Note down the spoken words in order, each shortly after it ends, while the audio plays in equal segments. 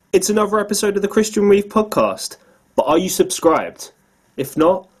It's another episode of the Christian Reeve podcast. But are you subscribed? If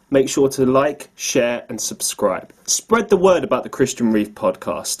not, make sure to like, share, and subscribe. Spread the word about the Christian Reeve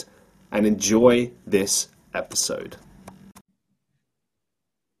podcast and enjoy this episode.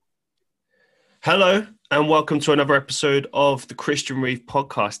 Hello, and welcome to another episode of the Christian Reeve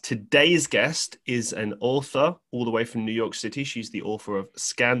podcast. Today's guest is an author all the way from New York City. She's the author of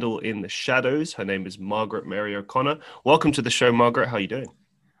Scandal in the Shadows. Her name is Margaret Mary O'Connor. Welcome to the show, Margaret. How are you doing?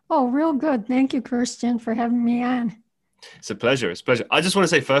 Oh, real good. Thank you, Christian, for having me on. It's a pleasure. It's a pleasure. I just want to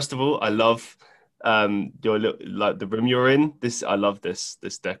say, first of all, I love your like the room you're in. I love this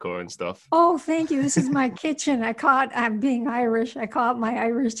decor and stuff. Oh, thank you. This is my kitchen. I'm being Irish. I call it my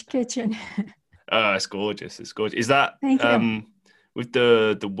Irish kitchen. Oh, it's gorgeous. It's gorgeous. Is that Thank you. With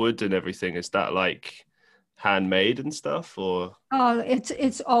the wood and everything? Is that like handmade and stuff, or? Oh,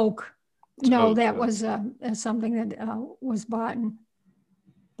 it's oak. No, Oak, that yeah. was something that was bought.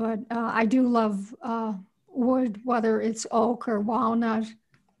 But I do love wood, whether it's oak or walnut.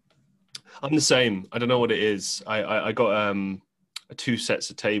 I'm the same. I don't know what it is. I got two sets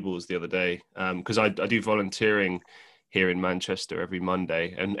of tables the other day because I do volunteering here in Manchester every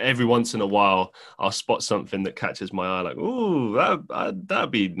Monday, and every once in a while I'll spot something that catches my eye, like, ooh, that'd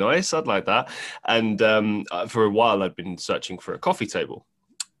be nice. I'd like that. And for a while I'd been searching for a coffee table,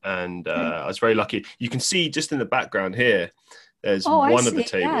 and I was very lucky. You can see just in the background here, there's one of the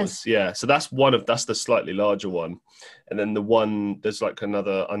tables. Yes. Yeah. So that's that's the slightly larger one. And then there's like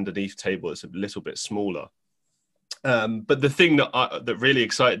another underneath table that's a little bit smaller. But the thing that really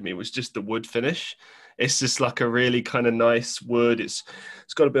excited me was just the wood finish. It's just like a really kind of nice wood. It's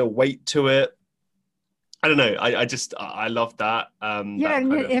got a bit of weight to it. I don't know. I love that. Yeah, that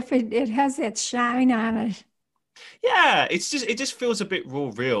and if it has that shine on it. Yeah, it just feels a bit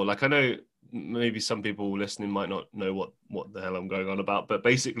real. Like, I know maybe some people listening might not know what the hell I'm going on about, but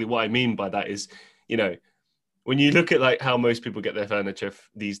basically what I mean by that is, when you look at like how most people get their furniture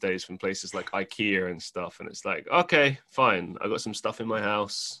these days from places like IKEA and stuff, and it's like, okay, fine, I got some stuff in my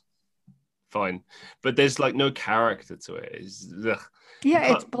house, fine, but there's like no character to it.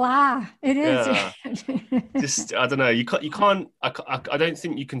 Yeah, it's blah. It is. Yeah. Just, I don't know. You can't. I don't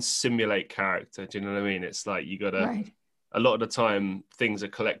think you can simulate character. Do you know what I mean? It's like you gotta. Right. A lot of the time, things are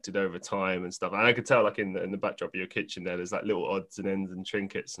collected over time and stuff. And I could tell, like in the backdrop of your kitchen, there's like little odds and ends and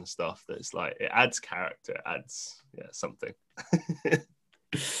trinkets and stuff. That's like, it adds character, it adds something. But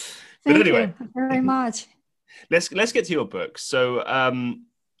Thank anyway, you very much. let's get to your book. So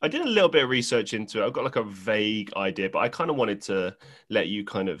I did a little bit of research into it. I've got like a vague idea, but I kind of wanted to let you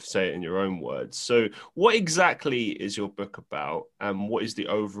kind of say it in your own words. So what exactly is your book about, and what is the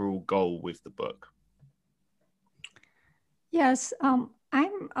overall goal with the book? Yes,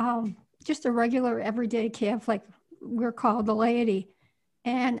 I'm just a regular everyday Catholic. We're called the laity.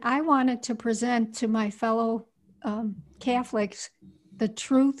 And I wanted to present to my fellow Catholics the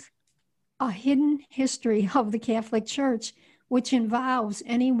truth, a hidden history of the Catholic Church, which involves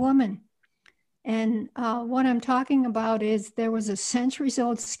any woman. And what I'm talking about is there was a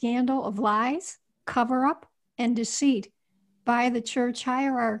centuries-old scandal of lies, cover-up, and deceit by the church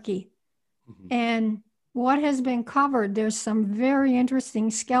hierarchy. Mm-hmm. And what has been covered, there's some very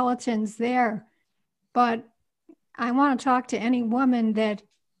interesting skeletons there. But I want to talk to any woman that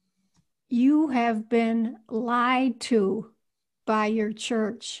you have been lied to by your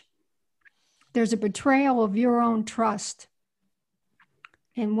church. There's a betrayal of your own trust.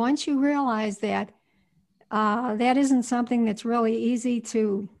 And once you realize that, that isn't something that's really easy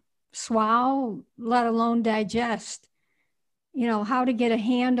to swallow, let alone digest. How to get a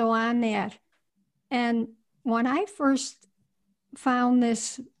handle on that. And when I first found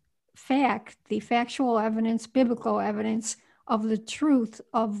this fact, the factual evidence, biblical evidence of the truth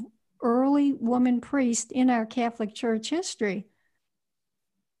of early woman priests in our Catholic Church history,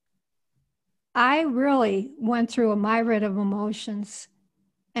 I really went through a myriad of emotions.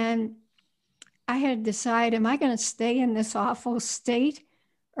 And I had to decide, am I going to stay in this awful state?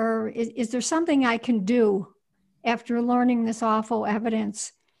 Or is there something I can do after learning this awful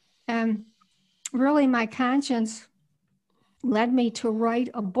evidence? And really, my conscience led me to write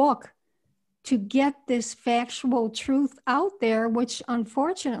a book to get this factual truth out there, which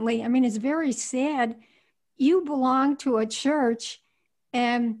unfortunately, it's very sad. You belong to a church,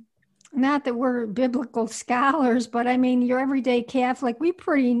 and not that we're biblical scholars, but your everyday Catholic, we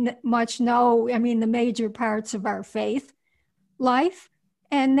pretty much know, the major parts of our faith life.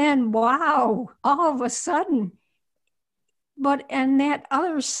 And then, wow, all of a sudden, and that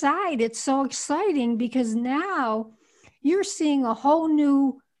other side, it's so exciting because now you're seeing a whole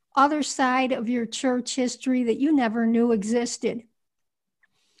new other side of your church history that you never knew existed.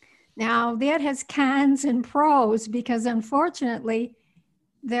 Now, that has cons and pros because unfortunately,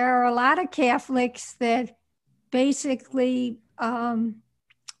 there are a lot of Catholics that basically want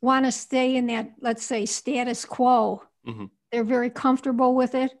to stay in that, let's say, status quo. Mm-hmm. They're very comfortable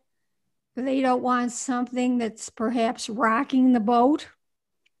with it. They don't want something that's perhaps rocking the boat,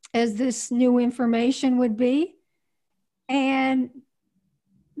 as this new information would be. And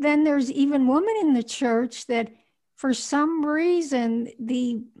then there's even women in the church that, for some reason,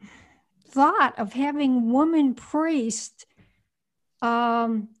 the thought of having woman priests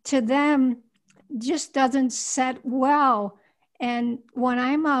to them just doesn't set well. And when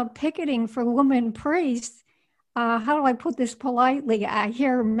I'm out picketing for women priests, how do I put this politely? I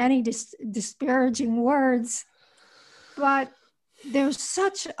hear many disparaging words, but there's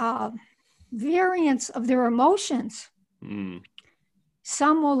such a variance of their emotions. Mm.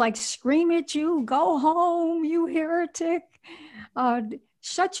 Some will like scream at you, go home, you heretic.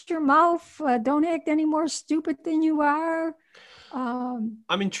 Shut your mouth. Don't act any more stupid than you are. I'm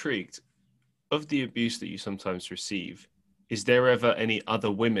intrigued of the abuse that you sometimes receive. Is there ever any other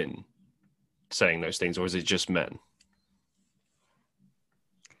women saying those things, or is it just men?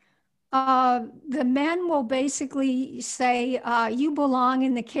 The men will basically say, you belong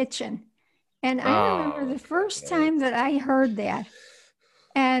in the kitchen. And I remember the first time that I heard that.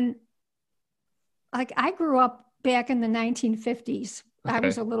 And like I grew up back in the 1950s. Okay. I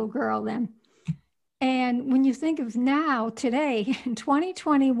was a little girl then. And when you think of now, today, in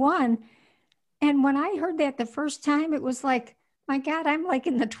 2021, and when I heard that the first time, it was like, my God, I'm like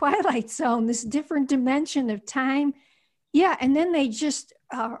in the twilight zone, this different dimension of time. Yeah. And then they just,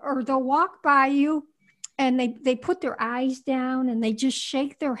 or they'll walk by you and they put their eyes down and they just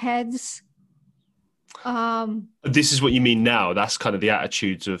shake their heads. This is what you mean now. That's kind of the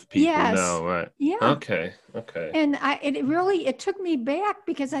attitudes of people now, right? Yeah. Okay. And it took me back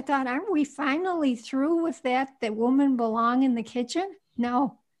because I thought, aren't we finally through with that women belong in the kitchen?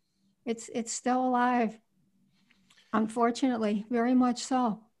 No, it's still alive. Unfortunately, very much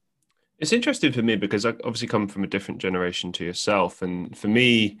so. It's interesting for me because I obviously come from a different generation to yourself. And for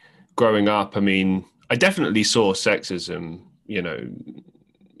me, growing up, I mean, I definitely saw sexism,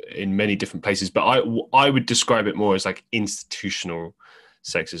 in many different places, but I would describe it more as like institutional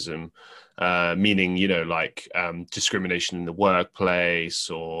sexism, meaning, discrimination in the workplace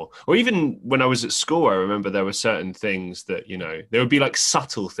or even when I was at school, I remember there were certain things that, there would be like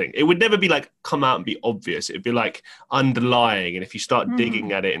subtle things. It would never be like come out and be obvious. It'd be like underlying. And if you start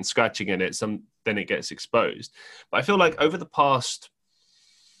digging at it and scratching at it, then it gets exposed. But I feel like over the past,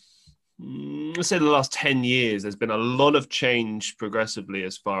 let's say the last 10 years, there's been a lot of change progressively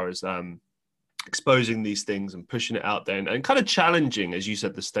as far as exposing these things and pushing it out there and kind of challenging, as you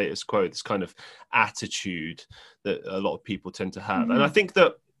said, the status quo, this kind of attitude that a lot of people tend to have. And I think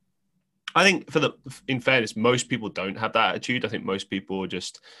in fairness, most people don't have that attitude. I think most people are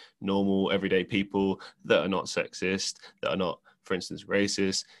just normal, everyday people that are not sexist, that are not, for instance,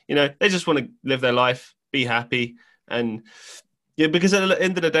 racist. They just want to live their life, be happy. And yeah, because at the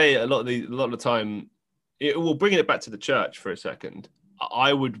end of the day, a lot of the time, bringing it back to the church for a second,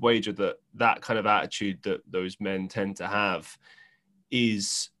 I would wager that kind of attitude that those men tend to have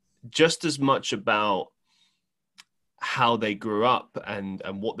is just as much about how they grew up and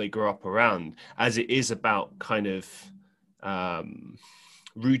what they grew up around as it is about kind of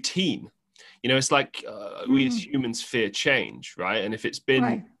routine. It's like we as humans fear change, right? And if it's been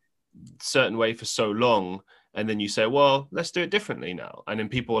a certain way for so long, and then you say, well, let's do it differently now. And then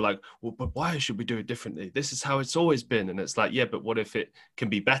people are like, well, but why should we do it differently? This is how it's always been. And it's like, yeah, but what if it can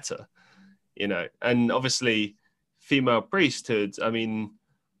be better? And obviously female priesthoods, I mean,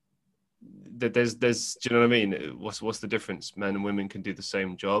 there's, do you know what I mean? What's the difference? Men and women can do the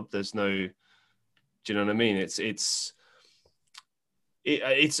same job. There's no, do you know what I mean? It's,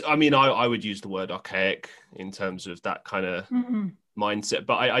 I mean, I would use the word archaic in terms of that kind of mindset,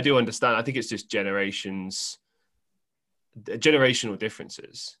 but I do understand. I think it's just generational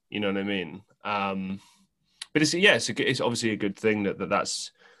differences. You know what I mean? But it's obviously a good thing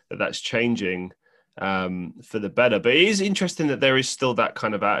that's changing for the better. But it is interesting that there is still that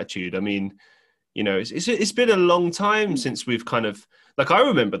kind of attitude. I mean, it's been a long time since we've kind of, like, I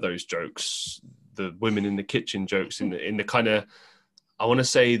remember those jokes, the women in the kitchen jokes in the kind of, I want to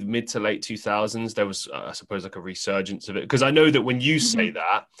say mid to late 2000s, there was, I suppose, like a resurgence of it. Because I know that when you say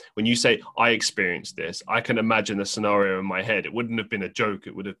that, when you say, I experienced this, I can imagine a scenario in my head. It wouldn't have been a joke.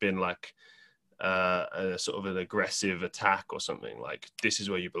 It would have been like a sort of an aggressive attack or something, like this is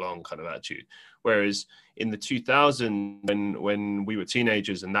where you belong kind of attitude. Whereas in the 2000s, when we were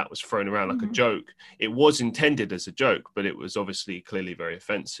teenagers and that was thrown around like a joke, it was intended as a joke, but it was obviously clearly very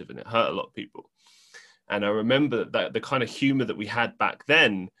offensive and it hurt a lot of people. And I remember that the kind of humor that we had back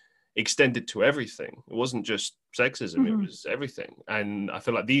then extended to everything. It wasn't just sexism, it was everything. And I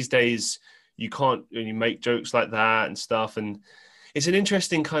feel like these days you can't really make jokes like that and stuff. And it's an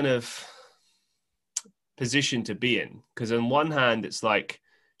interesting kind of position to be in, because on one hand it's like,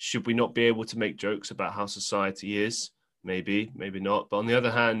 should we not be able to make jokes about how society is? Maybe not. But on the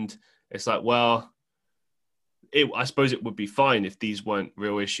other hand, it's like, well, I suppose it would be fine if these weren't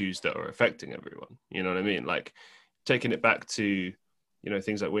real issues that are affecting everyone. You know what I mean? Like taking it back to, you know,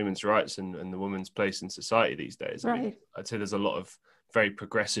 things like women's rights and the woman's place in society these days. Right. I mean, I'd say there's a lot of very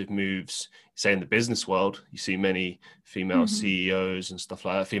progressive moves, say in the business world. You see many female CEOs and stuff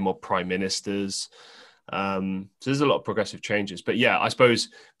like that, female prime ministers. So there's a lot of progressive changes. But yeah, I suppose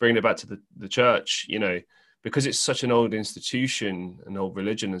bringing it back to the church, you know, because it's such an old institution, an old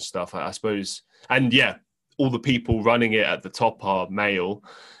religion and stuff, I suppose, and yeah, all the people running it at the top are male.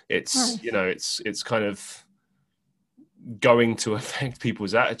 It's, you know, it's kind of going to affect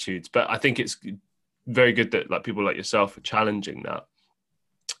people's attitudes. But I think it's very good that like people like yourself are challenging that.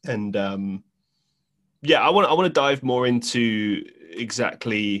 And yeah, I want to dive more into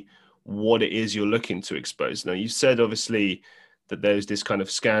exactly what it is you're looking to expose. Now, you said obviously that there's this kind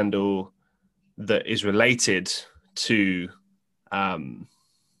of scandal that is related to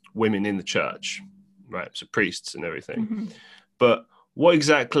women in the church, right? So priests and everything. But what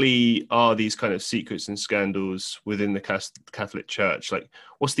exactly are these kind of secrets and scandals within the Catholic Church? Like,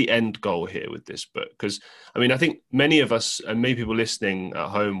 what's the end goal here with this book? Because, I mean, I think many of us and many people listening at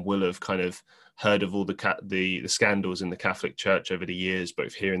home will have kind of heard of all the scandals in the Catholic Church over the years,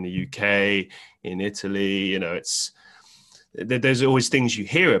 both here in the UK, in Italy. You know, there's always things you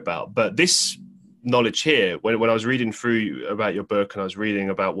hear about. But this knowledge here, when I was reading through about your book and I was reading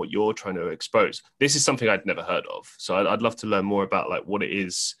about what you're trying to expose, this is something I'd never heard of. So I'd love to learn more about like what it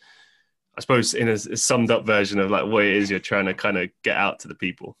is, I suppose, in a summed up version of like what it is you're trying to kind of get out to the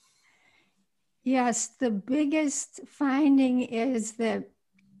people. Yes, the biggest finding is that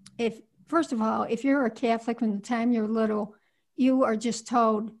first of all, if you're a Catholic from the time you're little, you are just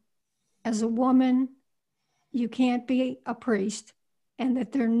told as a woman, you can't be a priest, and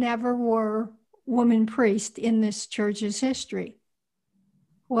that there never were woman priests in this church's history.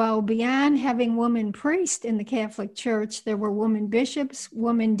 Well, beyond having woman priests in the Catholic Church, there were woman bishops,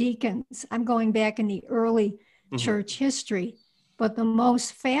 woman deacons. I'm going back in the early church history. But the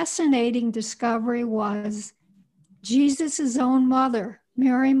most fascinating discovery was Jesus's own mother,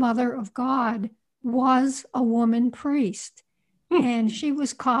 Mary, Mother of God, was a woman priest. And she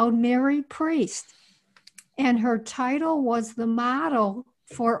was called Mary Priest. And her title was the model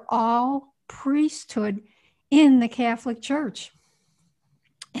for all priesthood in the Catholic Church.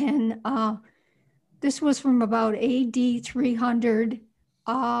 And this was from about AD 300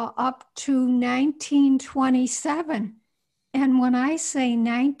 up to 1927. And when I say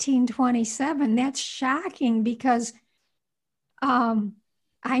 1927, that's shocking because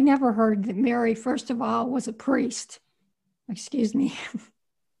I never heard that Mary, first of all, was a priest. Excuse me.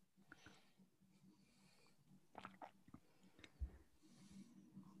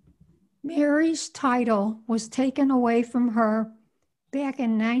 Mary's title was taken away from her back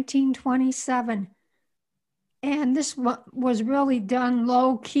in 1927. And this was really done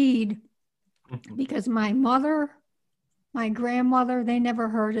low-keyed because my mother, my grandmother, they never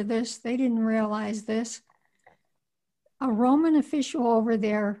heard of this. They didn't realize this. A Roman official over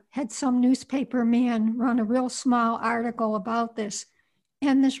there had some newspaper man run a real small article about this.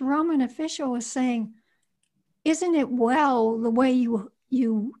 And this Roman official was saying, isn't it well the way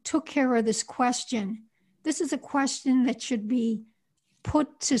you took care of this question? This is a question that should be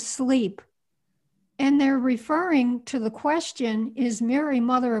put to sleep. And they're referring to the question, is Mary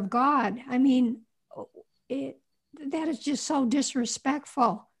Mother of God? I mean, that is just so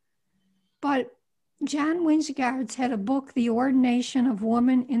disrespectful. But John Winsgards had a book, The Ordination of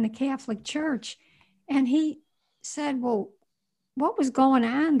Woman in the Catholic Church. And he said, well, what was going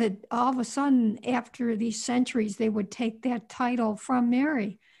on that all of a sudden after these centuries, they would take that title from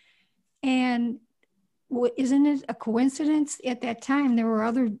Mary? And isn't it a coincidence? At that time, there were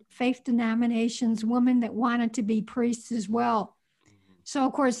other faith denominations, women that wanted to be priests as well. So,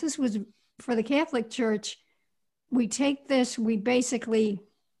 of course, this was for the Catholic Church. We take this, we basically,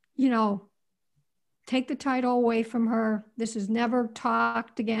 take the title away from her. This is never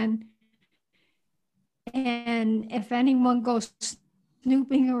talked again. And if anyone goes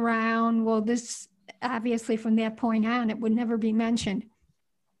snooping around. Well, this obviously from that point on, it would never be mentioned.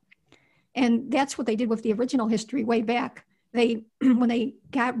 And that's what they did with the original history way back. They, when they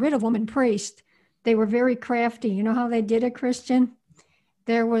got rid of women priests, they were very crafty. You know how they did it, Christian?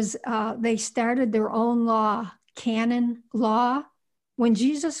 There was, they started their own law, canon law. When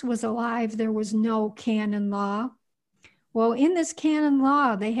Jesus was alive, there was no canon law. Well, in this canon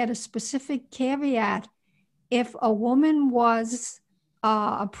law, they had a specific caveat. If a woman was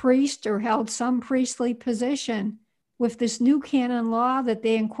a priest or held some priestly position, with this new canon law that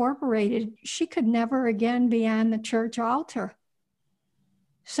they incorporated, she could never again be on the church altar.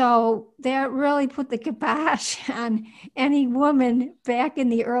 So that really put the kibosh on any woman back in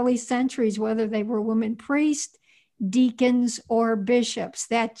the early centuries, whether they were women priests, deacons, or bishops.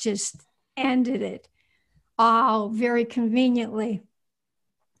 That just ended it all very conveniently.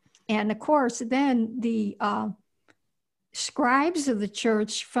 And of course, then the scribes of the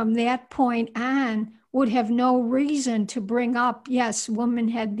church from that point on would have no reason to bring up, yes, women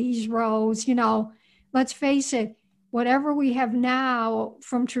had these roles. You know, let's face it, whatever we have now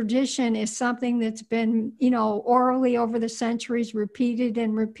from tradition is something that's been, you know, orally over the centuries, repeated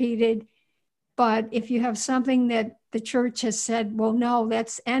and repeated. But if you have something that the church has said, well, no,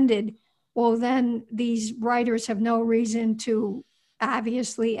 that's ended, well, then these writers have no reason to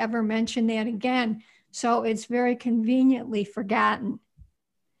obviously ever mention that again. So it's very conveniently forgotten.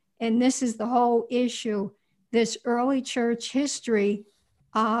 And this is the whole issue. This early church history,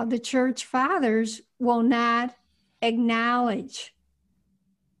 the church fathers will not acknowledge.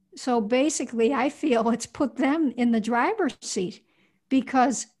 So basically, I feel it's put them in the driver's seat,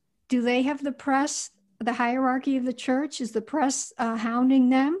 because do they have the press, the hierarchy of the church? Is the press hounding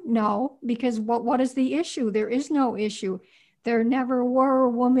them? No, because what is the issue? There is no issue. There never were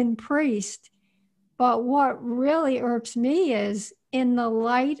women priests. But what really irks me is, in the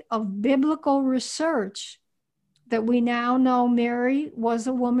light of biblical research, that we now know Mary was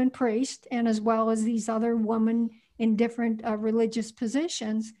a woman priest, and as well as these other women in different religious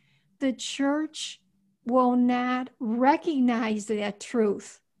positions, the church will not recognize that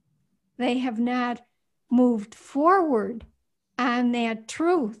truth. They have not moved forward on that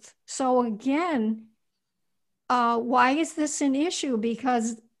truth. So again, why is this an issue?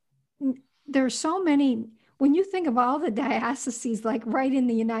 Because there's so many, when you think of all the dioceses, like right in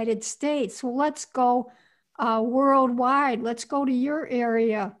the United States, well, let's go worldwide. Let's go to your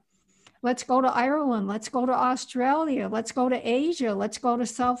area. Let's go to Ireland. Let's go to Australia. Let's go to Asia. Let's go to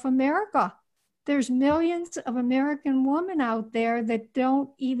South America. There's millions of American women out there that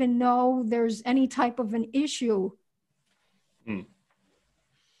don't even know there's any type of an issue. And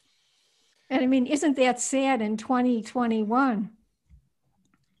I mean, isn't that sad in 2021?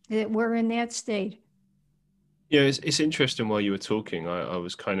 That we're in that state. Yeah, it's interesting. While you were talking, I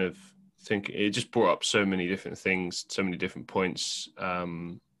was kind of thinking, it just brought up so many different things, so many different points.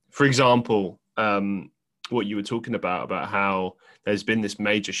 For example, what you were talking about how there's been this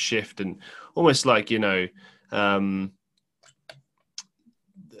major shift, and almost like, you know,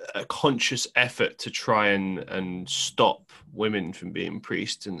 a conscious effort to try and stop women from being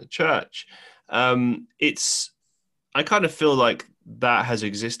priests in the church. I kind of feel like that has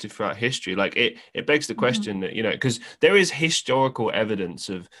existed throughout history. Like it begs the question that, you know, because there is historical evidence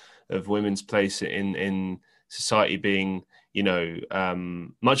of women's place in society being, you know,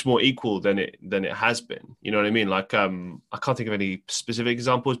 much more equal than it has been. You know what I mean? Like I can't think of any specific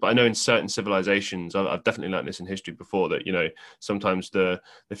examples, but I know in certain civilizations, I've definitely learned this in history before, that, you know, sometimes the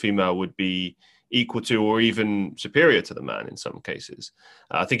female would be equal to or even superior to the man in some cases.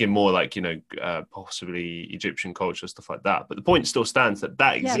 I think in more like, you know, possibly Egyptian culture, stuff like that. But the point still stands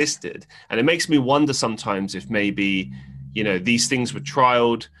that existed. Yes. And it makes me wonder sometimes if maybe, you know, these things were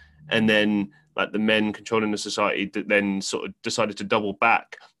trialed, and then like the men controlling the society then sort of decided to double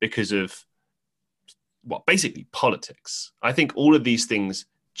back because of basically politics. I think all of these things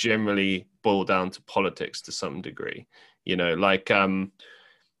generally boil down to politics to some degree, you know, like,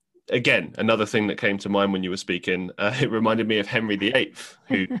 again, another thing that came to mind when you were speaking, it reminded me of Henry VIII,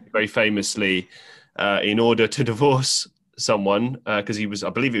 who very famously, in order to divorce someone, because I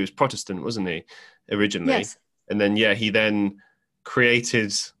believe he was Protestant, wasn't he, originally? Yes. And then, he then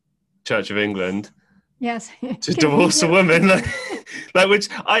created Church of England. Yes. To divorce a woman. Like, which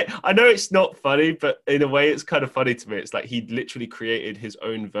I know it's not funny, but in a way it's kind of funny to me. It's like he literally created his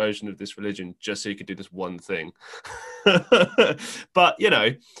own version of this religion just so he could do this one thing. But, you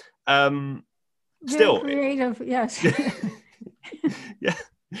know, still creative, yes. Yeah,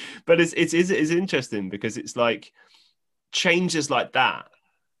 but it's interesting because it's like changes like that,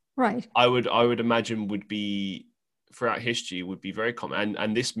 right? I would imagine would be throughout history would be very common.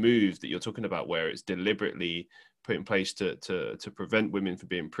 And this move that you're talking about, where it's deliberately put in place to prevent women from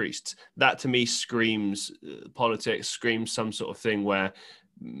being priests, that to me screams politics, screams some sort of thing where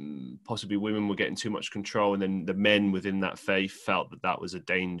possibly women were getting too much control, and then the men within that faith felt that that was a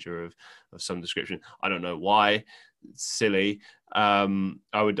danger of some description. I don't know why. It's silly. I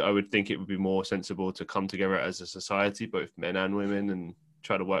would think it would be more sensible to come together as a society, both men and women, and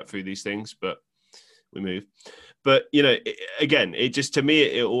try to work through these things, but we move. But, you know, again, it just, to me,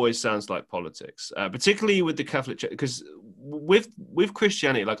 it always sounds like politics, particularly with the Catholic Church, because with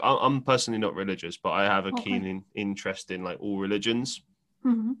Christianity, like I'm personally not religious, but I have a keen interest in like all religions.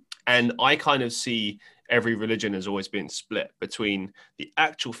 Mm-hmm. And I kind of see every religion as always being split between the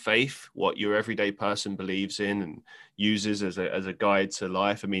actual faith, what your everyday person believes in and uses as a guide to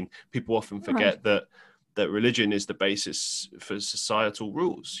life. I mean, people often forget that religion is the basis for societal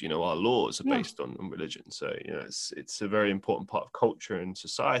rules. You know, our laws are based on religion. So, you know, it's a very important part of culture and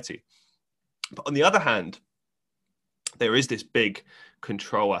society. But on the other hand, there is this big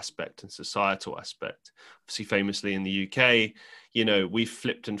control aspect and societal aspect. Obviously, famously in the UK, you know, we've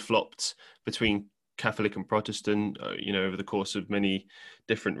flipped and flopped between Catholic and Protestant, you know, over the course of many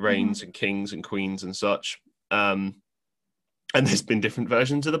different reigns and kings and queens and such. And there's been different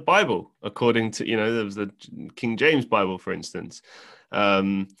versions of the Bible, according to, you know, there was the King James Bible, for instance.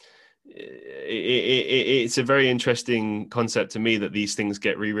 It's a very interesting concept to me that these things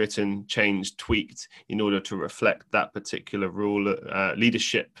get rewritten, changed, tweaked in order to reflect that particular rule,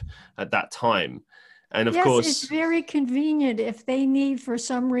 leadership at that time. And of course, it's very convenient if they need for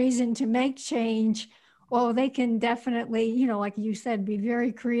some reason to make change. Well, they can definitely, you know, like you said, be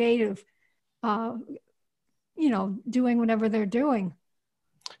very creative, you know, doing whatever they're doing.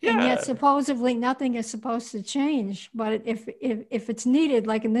 Yeah. And yet supposedly nothing is supposed to change. But if it's needed,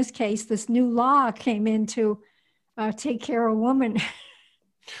 like in this case, this new law came in to take care of women.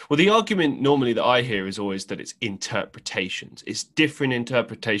 Well, the argument normally that I hear is always that it's interpretations. It's different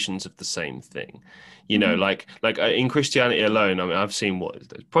interpretations of the same thing. You know, like in Christianity alone, I mean, I've seen what is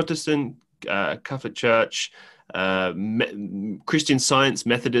there? Protestant, Catholic Church, Christian Science,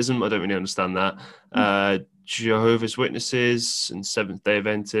 Methodism. I don't really understand that. Jehovah's Witnesses and Seventh-day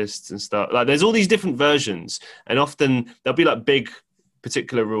Adventists and stuff. Like, there's all these different versions, and often there'll be like big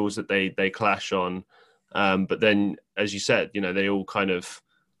particular rules that they clash on. But then, as you said, you know, they all kind of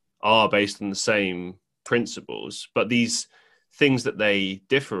are based on the same principles, but these things that they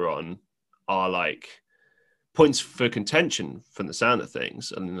differ on are like points for contention from the sound of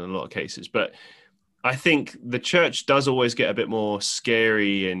things, and in a lot of cases. But I think the church does always get a bit more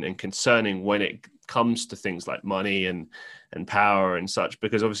scary and concerning when it comes to things like money and power and such,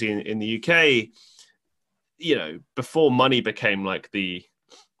 because obviously in the UK, you know, before money became like the,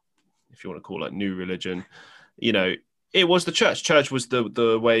 if you want to call it new religion, you know, it was the church. Church was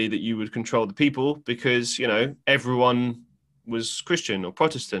the way that you would control the people, because, you know, everyone was Christian or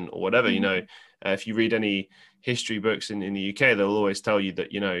Protestant or whatever. You know, if you read any history books in the UK, they'll always tell you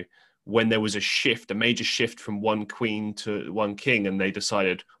that, you know, when there was a major shift from one queen to one king, and they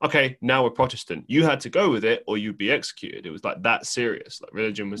decided, okay, now we're Protestant, you had to go with it or you'd be executed. It was like that serious, like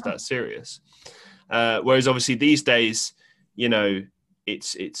religion was that serious. Whereas obviously these days, you know,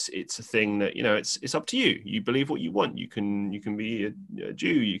 it's a thing that, you know, it's up to you. You believe what you want. You can be a Jew,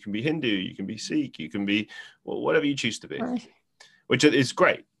 you can be Hindu, you can be Sikh, you can be whatever you choose to be, which is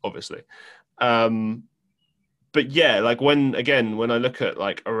great, obviously. But yeah, like when I look at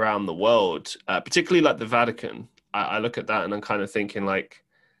like around the world, particularly like the Vatican, I look at that and I'm kind of thinking like,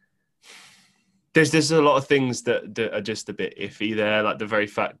 there's a lot of things that are just a bit iffy there. Like the very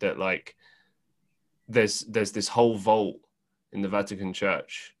fact that like there's this whole vault in the Vatican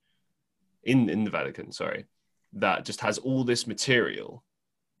Church, in the Vatican, sorry, that just has all this material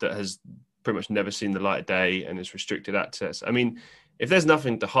that has pretty much never seen the light of day and is restricted access. I mean, if there's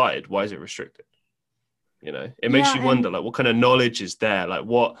nothing to hide, why is it restricted? You know, it makes you wonder, like, what kind of knowledge is there? Like,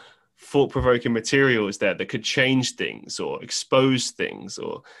 what thought-provoking material is there that could change things or expose things,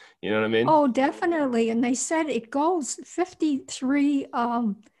 or, you know what I mean? Oh, definitely. And they said it goes 53,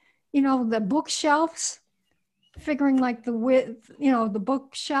 you know, the bookshelves, figuring like the width, you know, the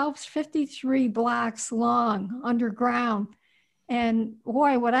bookshelves, 53 blocks long underground. And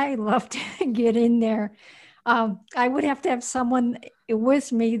boy, would I love to get in there. I would have to have someone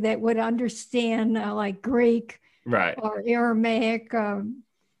with me that would understand like Greek, right, or Aramaic,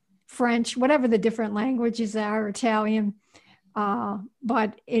 French, whatever the different languages are, Italian.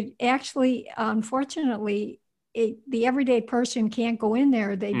 But it actually, unfortunately, the everyday person can't go in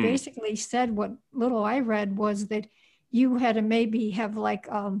there. They basically said, what little I read was that you had to maybe have like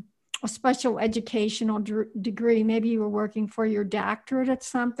a special educational degree. Maybe you were working for your doctorate at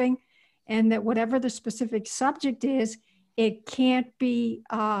something, and that whatever the specific subject is, it can't be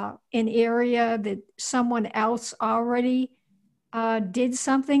an area that someone else already did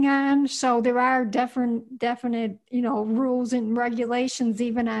something on. So there are definite, rules and regulations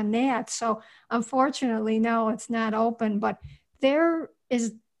even on that. So unfortunately, no, it's not open. But there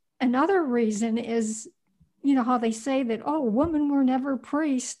is another reason is, how they say that, oh, women were never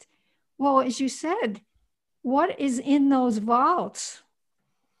priests. Well, as you said, what is in those vaults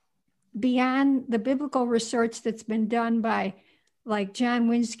beyond the biblical research that's been done by, like John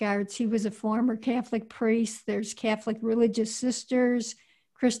Winscards? He was a former Catholic priest. There's Catholic Religious Sisters.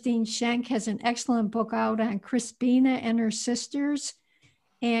 Christine Schenck has an excellent book out on Crispina and her sisters.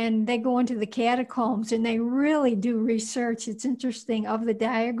 And they go into the catacombs and they really do research. It's interesting, of the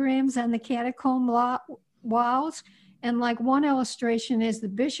diagrams on the catacomb walls. And like one illustration is the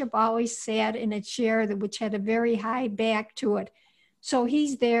bishop always sat in a chair which had a very high back to it. So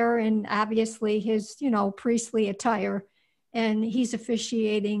he's there in obviously his, priestly attire, and he's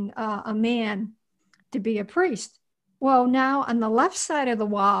officiating a man to be a priest. Well, now on the left side of the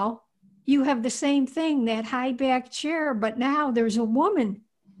wall, you have the same thing, that high back chair, but now there's a woman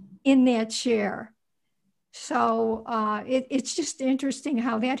in that chair. So it's just interesting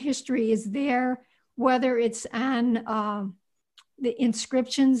how that history is there, whether it's on the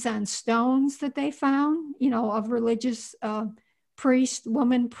inscriptions on stones that they found, of religious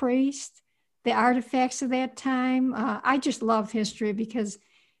woman priest, the artifacts of that time. I just love history because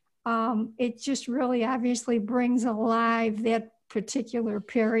it just really obviously brings alive that particular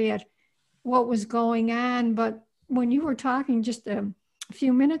period, what was going on. But when you were talking just a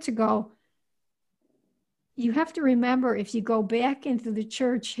few minutes ago, you have to remember, if you go back into the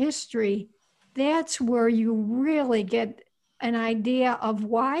church history, that's where you really get an idea of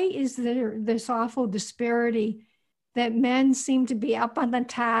why is there this awful disparity that men seem to be up on the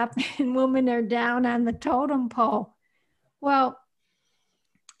top and women are down on the totem pole. Well,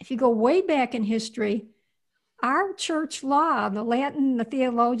 if you go way back in history, our church law, the Latin, the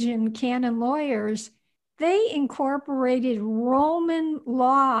theologian, canon lawyers, they incorporated Roman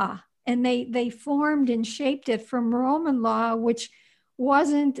law, and they formed and shaped it from Roman law, which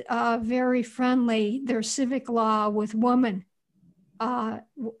wasn't very friendly, their civic law with women.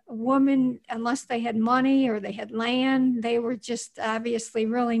 Women, unless they had money or they had land, they were just obviously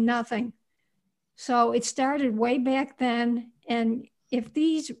really nothing. So it started way back then. And if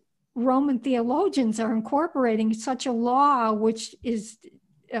these Roman theologians are incorporating such a law, which is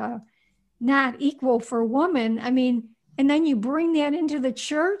not equal for women, and then you bring that into the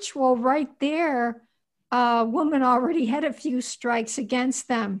church, well, right there, women already had a few strikes against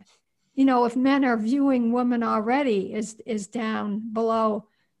them. If men are viewing women already as down below.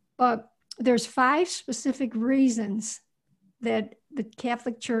 But there's 5 specific reasons that the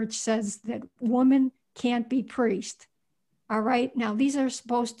Catholic Church says that women can't be priests. All right. Now, these are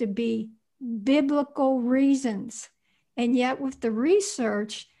supposed to be biblical reasons. And yet with the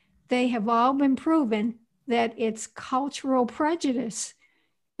research, they have all been proven that it's cultural prejudice.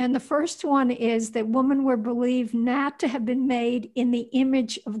 And the first one is that women were believed not to have been made in the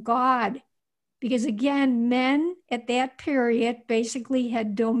image of God. Because again, men at that period basically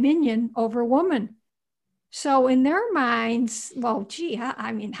had dominion over women. So in their minds, well, gee,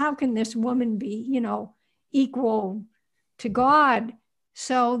 how can this woman be, equal to God?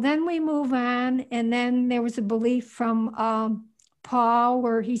 So then we move on. And then there was a belief from Paul,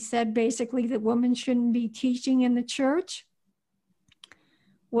 where he said basically that women shouldn't be teaching in the church.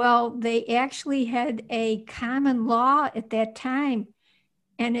 Well, they actually had a common law at that time,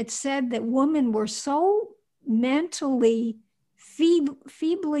 and it said that women were so mentally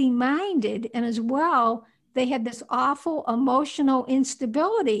feebly minded, and as well, they had this awful emotional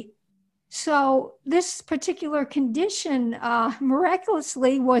instability. So this particular condition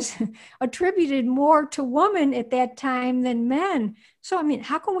miraculously was attributed more to women at that time than men. So,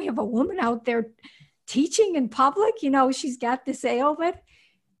 how can we have a woman out there teaching in public? She's got this ailment.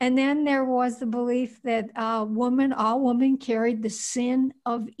 And then there was the belief that all women carried the sin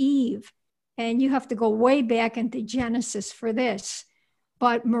of Eve. And you have to go way back into Genesis for this.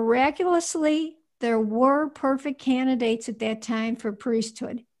 But miraculously, there were perfect candidates at that time for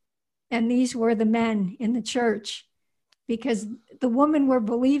priesthood. And these were the men in the church, because the women were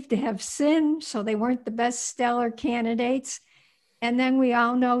believed to have sinned, so they weren't the best stellar candidates. And then we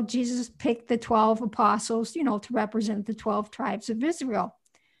all know Jesus picked the 12 apostles, to represent the 12 tribes of Israel.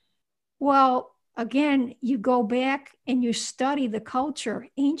 Well, again, you go back and you study the culture.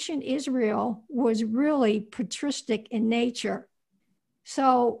 Ancient Israel was really patristic in nature.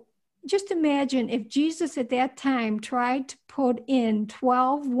 So just imagine if Jesus at that time tried to put in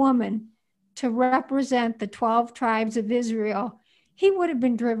 12 women to represent the 12 tribes of Israel, he would have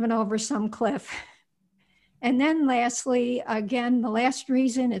been driven over some cliff. And then lastly, again, the last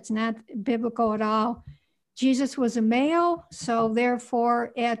reason it's not biblical at all, Jesus was a male, so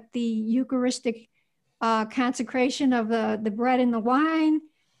therefore at the Eucharistic consecration of the bread and the wine,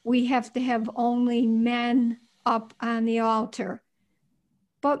 we have to have only men up on the altar.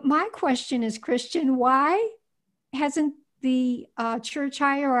 But my question is, Christian, why hasn't the church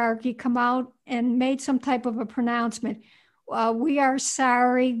hierarchy come out and made some type of a pronouncement? We are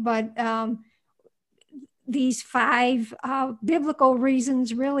sorry, but these 5 biblical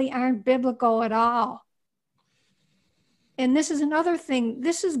reasons really aren't biblical at all. And this is another thing.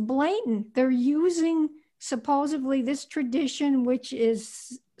 This is blatant. They're using supposedly this tradition, which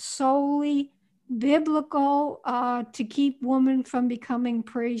is solely biblical, to keep women from becoming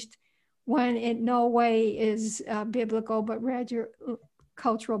priests, when it no way is biblical, but rather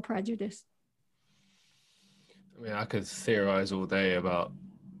cultural prejudice. I mean, I could theorize all day about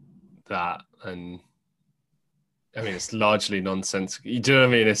that, and I mean, it's largely nonsensical. You do know what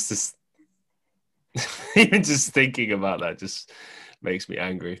I mean? It's just even just thinking about that just makes me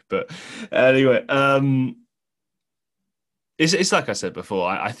angry. But anyway, it's like I said before.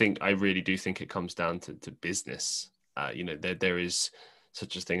 I think I really do think it comes down to business. You know, there is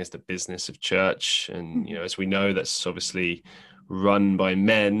such a thing as the business of church, and you know, as we know, that's obviously run by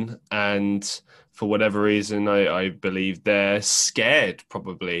men, and for whatever reason, I believe they're scared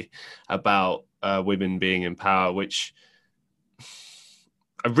probably about women being in power, which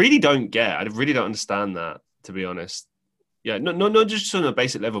I really don't get. I really don't understand that, to be honest. Yeah, not just on a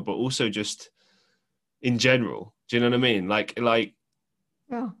basic level, but also just in general. Do you know what I mean?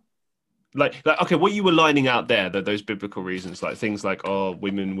 Yeah. Like, okay, what you were lining out there, those biblical reasons, like things like, oh,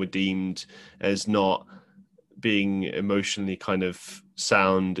 women were deemed as not being emotionally kind of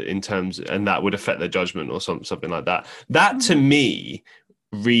sound in terms, and that would affect their judgment or something like that. That to me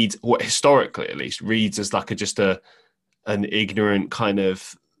reads, what historically at least reads as like an ignorant kind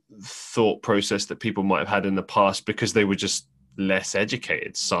of thought process that people might have had in the past because they were just less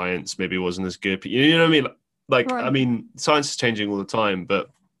educated. Science maybe wasn't as good. You know what I mean? Like, Right. I mean, science is changing all the time, but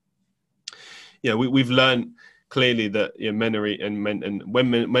yeah, we've learned clearly that, you know, men and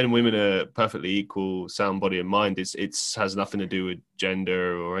women are perfectly equal, sound body and mind. It's has nothing to do with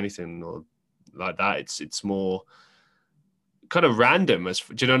gender or anything or like that. It's more kind of random,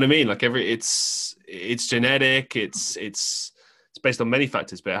 do you know what I mean? Like it's genetic, it's based on many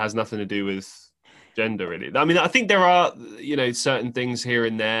factors, but it has nothing to do with gender really. I mean, I think there are, you know, certain things here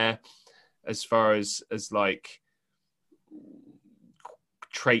and there as far as like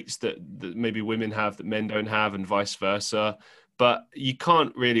traits that maybe women have that men don't have, and vice versa, but you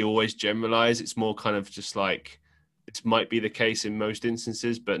can't really always generalize. It's more kind of just like, it might be the case in most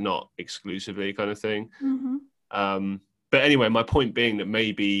instances, but not exclusively, kind of thing. But anyway, my point being that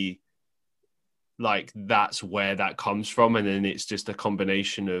maybe like that's where that comes from, and then it's just a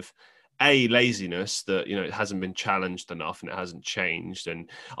combination of laziness, that, you know, it hasn't been challenged enough and it hasn't changed. And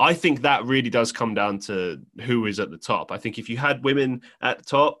I think that really does come down to who is at the top. I think if you had women at the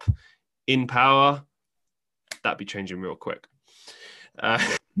top in power, that'd be changing real quick,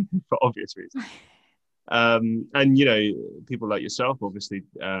 for obvious reasons. And you know, people like yourself, obviously,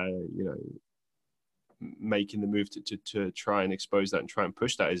 you know, making the move to try and expose that and try and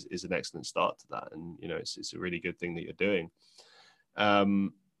push that is an excellent start to that. And you know, it's a really good thing that you're doing.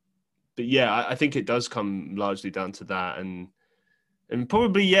 But yeah, I think it does come largely down to that, and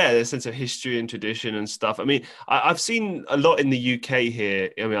probably, yeah, the sense of history and tradition and stuff. I mean, I've seen a lot in the UK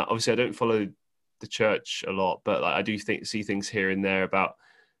here. I mean, obviously I don't follow the church a lot, but like, I do see things here and there about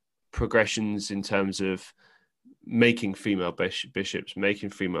progressions in terms of making female bishops, making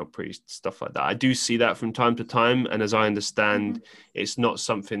female priests, stuff like that. I do see that from time to time, and as I understand, it's not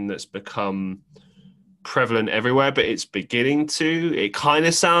something that's become prevalent everywhere, but it's beginning to. It kind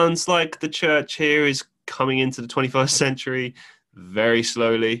of sounds like the church here is coming into the 21st century very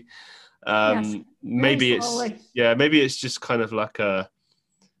slowly. Yes, maybe slowly. Maybe it's just kind of like a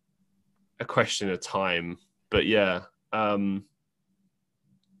question of time. But yeah,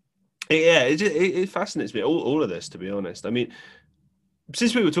 it fascinates me, all of this, to be honest. I mean,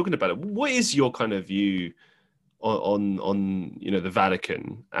 since we were talking about it, what is your kind of view on you know, the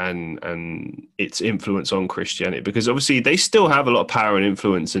Vatican and its influence on Christianity? Because obviously they still have a lot of power and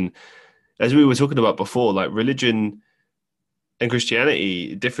influence, and as we were talking about before, like religion and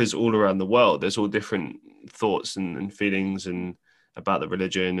Christianity differs all around the world. There's all different thoughts and feelings and about the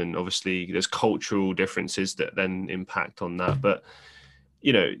religion, and obviously there's cultural differences that then impact on that. But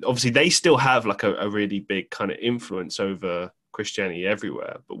you know, obviously they still have like a really big kind of influence over Christianity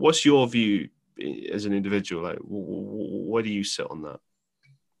everywhere. But what's your view as an individual? Like, where do you sit on that?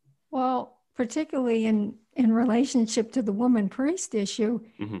 Well, particularly in relationship to the woman priest issue,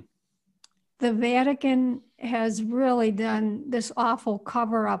 Mm-hmm. the Vatican has really done this awful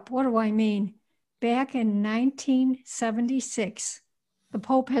cover up. What do I mean? Back in 1976, the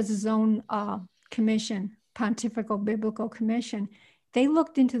Pope has his own commission, Pontifical Biblical Commission. They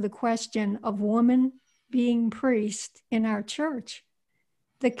looked into the question of women being priests in our church.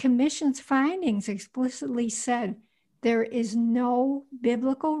 The commission's findings explicitly said there is no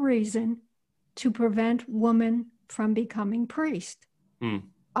biblical reason to prevent women from becoming priests. Mm.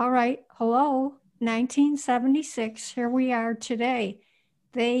 All right, hello, 1976, here we are today.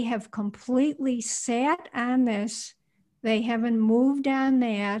 They have completely sat on this. They haven't moved on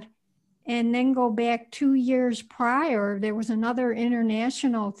that. And then go back 2 years prior, there was another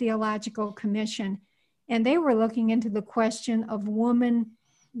international theological commission, and they were looking into the question of women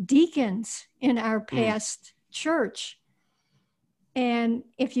deacons in our past church. And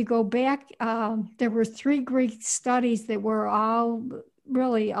if you go back, there were 3 Greek studies that were all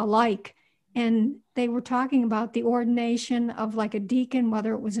really alike. And they were talking about the ordination of like a deacon,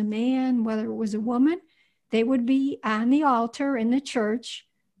 whether it was a man, whether it was a woman. They would be on the altar in the church.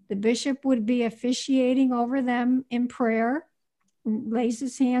 The bishop would be officiating over them in prayer, lays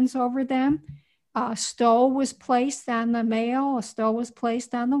his hands over them. A stole was placed on the male, a stole was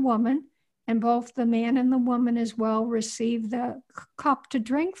placed on the woman, and both the man and the woman as well received the cup to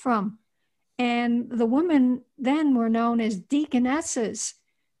drink from. And the women then were known as deaconesses.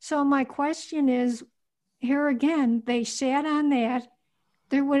 So my question is, here again, they sat on that.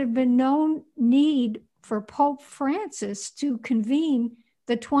 There would have been no need for Pope Francis to convene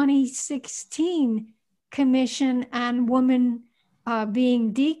the 2016 Commission on Women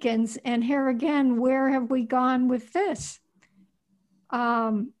being deacons. And here again, where have we gone with this?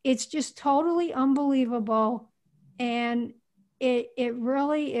 It's just totally unbelievable. And it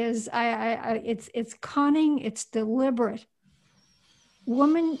really is, it's cunning, it's deliberate.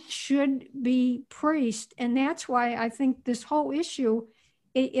 Women should be priests. And that's why I think this whole issue,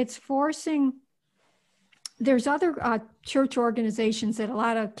 it's forcing, there's other church organizations that a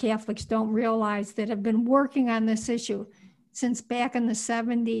lot of Catholics don't realize that have been working on this issue since back in the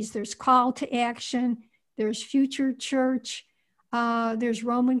 70s. There's Call to Action, there's Future Church, there's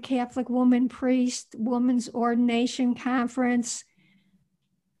Roman Catholic Woman Priest, Women's Ordination Conference.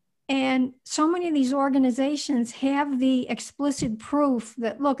 And so many of these organizations have the explicit proof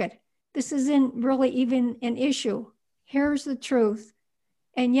that, look, this isn't really even an issue. Here's the truth.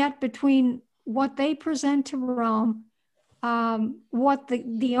 And yet between what they present to Rome, what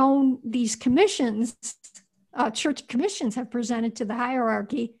these commissions, church commissions have presented to the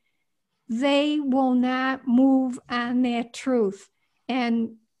hierarchy, they will not move on that truth.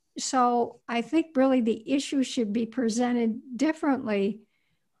 And so I think really the issue should be presented differently.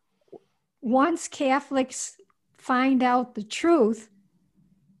 Once Catholics find out the truth,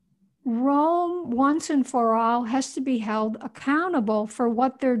 Rome, once and for all, has to be held accountable for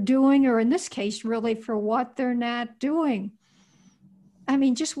what they're doing, or in this case, really for what they're not doing. I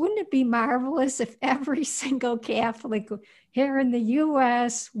mean, just wouldn't it be marvelous if every single Catholic here in the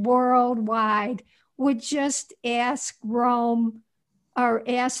US, worldwide, would just ask Rome or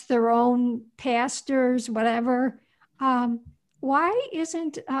ask their own pastors, whatever, why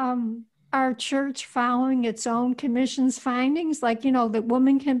isn't our church following its own commission's findings? Like, that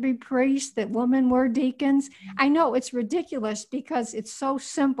women can be priests, that women were deacons. I know it's ridiculous because it's so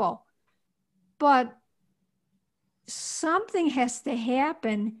simple, but something has to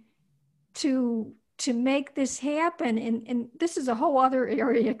happen to make this happen. And this is a whole other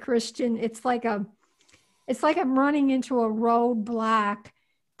area, Christian. It's like I'm running into a roadblock.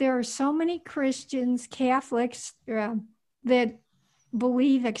 There are so many Christians, Catholics, that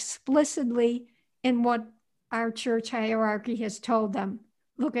believe explicitly in what our church hierarchy has told them.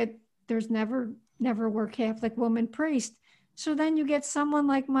 Look, there's never were Catholic woman priests. So then you get someone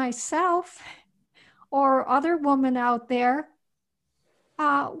like myself or other women out there.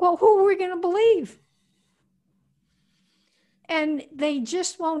 Well, who are we going to believe? And they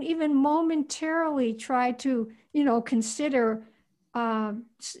just won't even momentarily try to, consider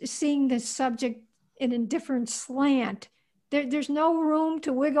seeing this subject in a different slant. There's no room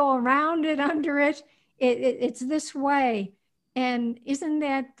to wiggle around it, under it. It's this way. And isn't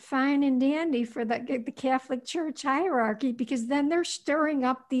that fine and dandy for the Catholic Church hierarchy? Because then they're stirring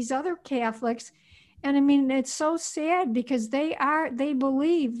up these other Catholics. And I mean, it's so sad because they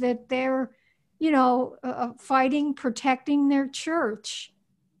believe that they're fighting, protecting their church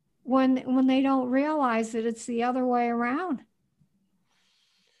when they don't realize that it's the other way around.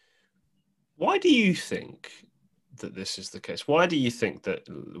 Why do you think that this is the case? Why do you think that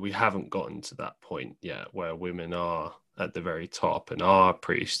we haven't gotten to that point yet where women are at the very top and are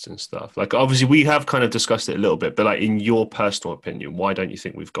priests and stuff? Like, obviously we have kind of discussed it a little bit, but like, in your personal opinion, why don't you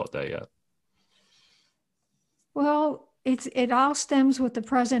think we've got there yet? Well, it all stems with the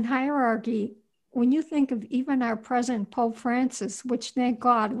present hierarchy. When you think of even our present Pope Francis, which thank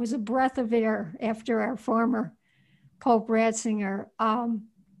God was a breath of air after our former Pope Ratzinger,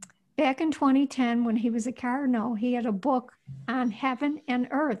 back in 2010, when he was a cardinal, he had a book on heaven and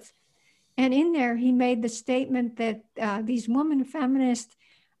earth. And in there, he made the statement that these women feminists,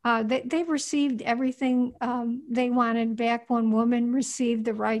 they received everything they wanted back when women received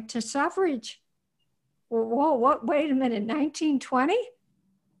the right to suffrage. Whoa, what? Wait a minute, 1920?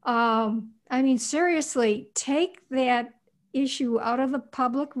 I mean, seriously, take that issue out of the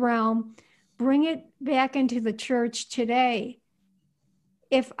public realm, bring it back into the church today.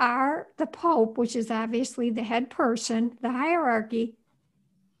 If the Pope, which is obviously the head person, the hierarchy,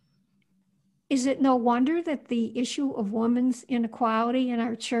 is it no wonder that the issue of women's inequality in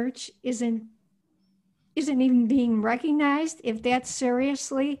our church isn't even being recognized, if that's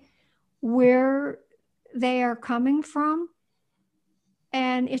seriously where they are coming from?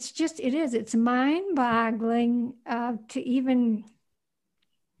 And it's mind-boggling to even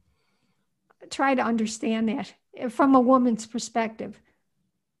try to understand that from a woman's perspective.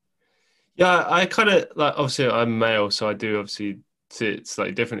 Yeah, I kind of like, obviously I'm male, so I do obviously see it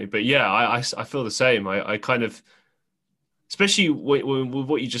slightly differently. But yeah, I feel the same. I kind of, especially with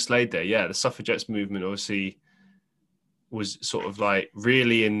what you just laid there. Yeah, the suffragettes movement obviously was sort of like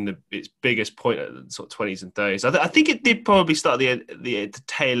really in its biggest point at the sort of 20s and 30s. I think it did probably start at the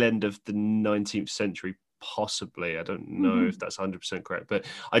tail end of the 19th century, possibly. I don't know if that's 100% correct, but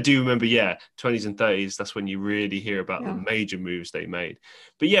I do remember, 20s and 30s, that's when you really hear about the major moves they made.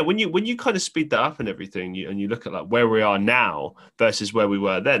 But yeah, when you kind of speed that up and everything, and you look at like where we are now versus where we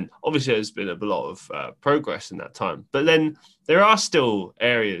were then, obviously there's been a lot of progress in that time. But then there are still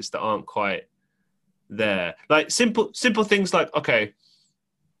areas that aren't quite there, like simple things like, okay,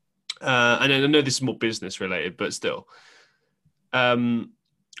 and I know this is more business related, but still, I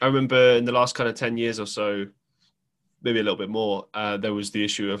remember in the last kind of 10 years or so, maybe a little bit more, there was the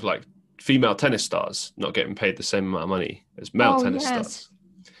issue of like female tennis stars not getting paid the same amount of money as male tennis stars.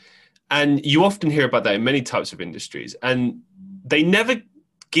 And you often hear about that in many types of industries, and they never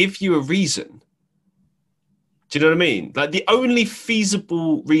give you a reason. Do you know what I mean? Like, the only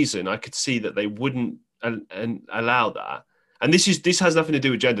feasible reason I could see that they wouldn't allow that, and this has nothing to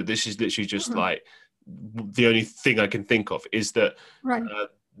do with gender. This is literally just like the only thing I can think of, is that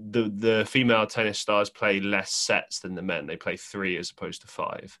the female tennis stars play less sets than the men. They play 3 as opposed to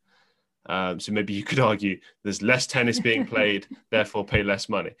 5. So maybe you could argue there's less tennis being played, therefore pay less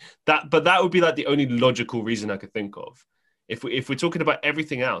money. But that would be like the only logical reason I could think of. If we're talking about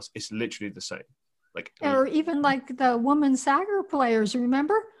everything else, it's literally the same. Like, or even like the women's soccer players,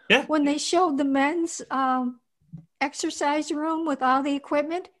 remember? Yeah. When they showed the men's exercise room with all the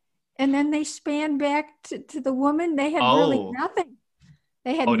equipment, and then they spanned back to the women, they had really nothing.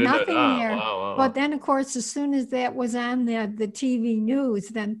 They had nothing there. Wow. But then, of course, as soon as that was on the TV news,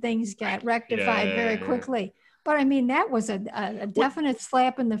 then things got rectified very quickly. But I mean, that was a definite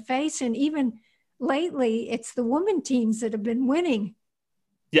slap in the face. And even lately, it's the women teams that have been winning.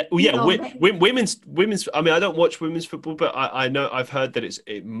 Yeah, well, women's. I mean, I don't watch women's football, but I know, I've heard that it's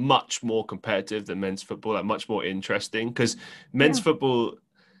much more competitive than men's football, like much more interesting, because men's football,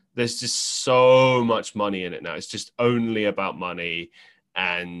 there's just so much money in it now. It's just only about money,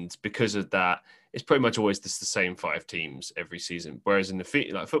 and because of that, it's pretty much always just the same 5 teams every season. Whereas in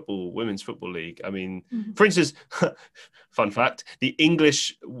the women's football league, I mean, for instance, fun fact: the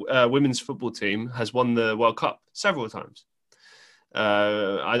English women's football team has won the World Cup several times.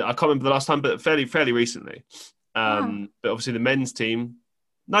 I can't remember the last time, but fairly recently. But obviously the men's team,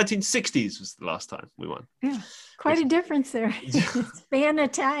 1960s was the last time we won. Yeah, quite a difference there. Span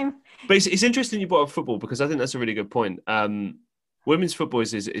of time. But it's interesting you brought up football, because I think that's a really good point. Women's football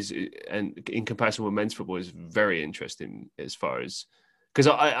is and in comparison with men's football, is very interesting, as far as, because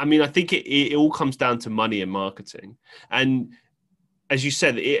I mean, I think it all comes down to money and marketing. And as you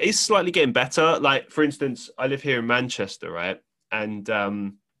said, it is slightly getting better. Like, for instance, I live here in Manchester, right? And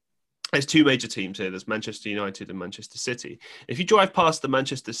there's 2 major teams here. There's Manchester United and Manchester City. If you drive past the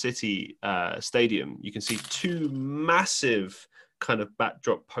Manchester City stadium, you can see 2 massive kind of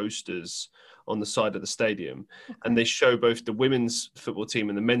backdrop posters on the side of the stadium. And they show both the women's football team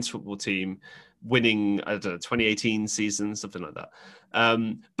and the men's football team winning, I don't know, 2018 season, something like that.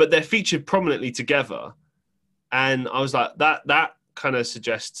 But they're featured prominently together. And I was like, that kind of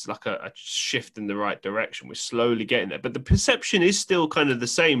suggests like a shift in the right direction. We're slowly getting there. But the perception is still kind of the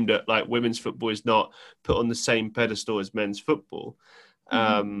same, that like women's football is not put on the same pedestal as men's football.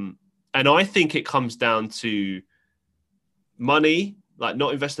 And I think it comes down to money, like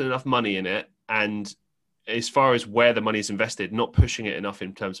not investing enough money in it. And as far as where the money is invested, not pushing it enough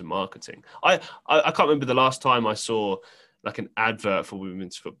in terms of marketing. I can't remember the last time I saw like an advert for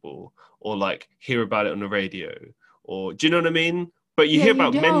women's football, or like hear about it on the radio, or do you know what I mean? But you hear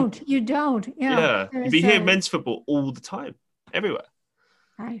about men. You don't. Yeah. You hear men's football all the time, everywhere.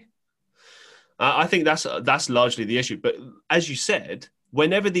 Right. I think that's largely the issue. But as you said,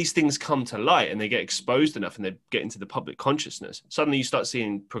 whenever these things come to light and they get exposed enough and they get into the public consciousness, suddenly you start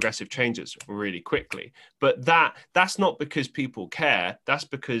seeing progressive changes really quickly. But that's not because people care. That's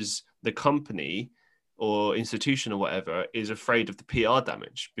because the company or institution or whatever is afraid of the PR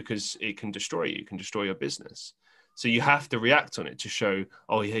damage, because it can destroy you, can destroy your business. So you have to react on it to show,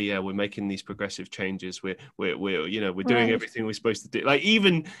 oh yeah, we're making these progressive changes. We're doing everything we're supposed to do. Like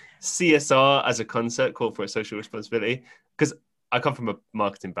even CSR as a concept, corporate social responsibility, because I come from a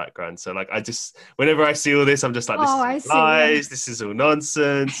marketing background. So like, whenever I see all this, I'm just like, this is lies, this is all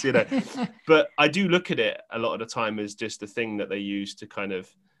nonsense, but I do look at it a lot of the time as just a thing that they use to kind of,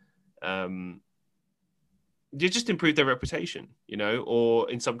 you just improve their reputation, or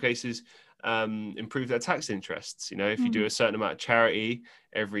in some cases, improve their tax interests. If you do a certain amount of charity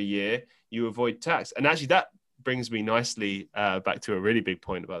every year, you avoid tax. And actually that brings me nicely back to a really big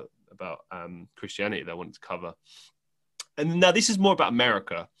point about Christianity that I wanted to cover. And now this is more about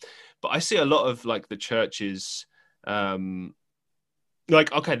America, but I see a lot of like the churches, there's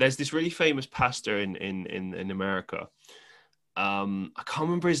this really famous pastor in America. I can't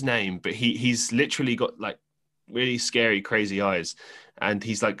remember his name, but he's literally got like really scary, crazy eyes, and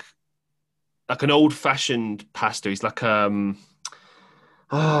he's like an old-fashioned pastor. He's like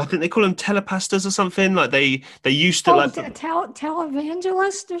I think they call them telepastors or something. Like they used to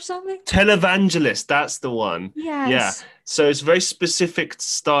televangelist or something. Televangelist, that's the one. Yes. Yeah. So it's a very specific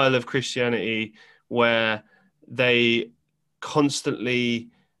style of Christianity where they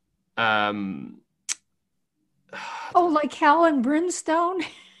constantly like hell and brimstone.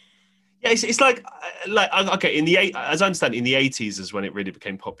 Yeah, it's like okay, as I understand, in the 80s is when it really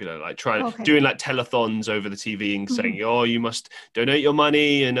became popular, like doing like telethons over the TV and saying, oh, you must donate your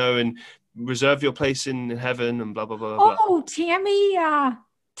money, and reserve your place in heaven and blah blah blah blah. Oh,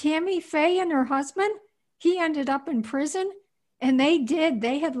 Tammy Faye and her husband, he ended up in prison, and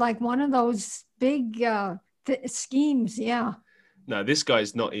they had like one of those big schemes. Yeah. No, this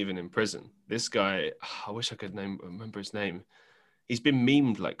guy's not even in prison. This guy, I wish I could remember his name. He's been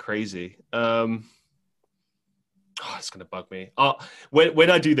memed like crazy. It's gonna bug me.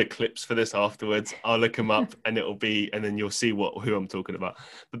 When I do the clips for this afterwards, I'll look him up and and then you'll see who I'm talking about.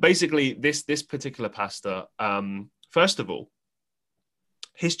 But basically, this particular pastor, first of all,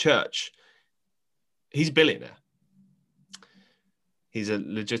 his church, he's a billionaire. He's a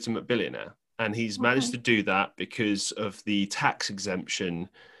legitimate billionaire, and he's managed to do that because of the tax exemption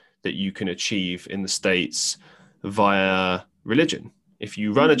that you can achieve in the States via religion. If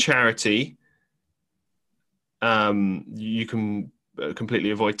you run a charity, you can completely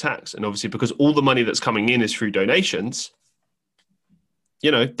avoid tax. And obviously, because all the money that's coming in is through donations,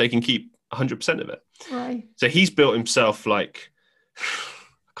 they can keep 100% of it. Right. So he's built himself like, I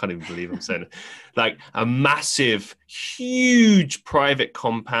can't even believe I'm saying it, like a massive, huge private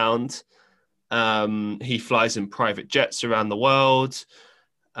compound. He flies in private jets around the world.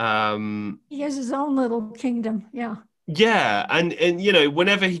 He has his own little kingdom. Yeah. Yeah, and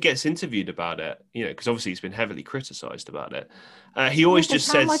whenever he gets interviewed about it, because obviously he's been heavily criticized about it, he always just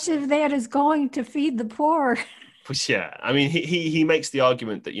says, how much of that is going to feed the poor? Yeah, I mean, he makes the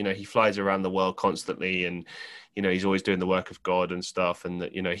argument that he flies around the world constantly, and he's always doing the work of God and stuff, and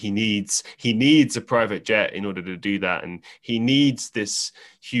that he needs a private jet in order to do that, and he needs this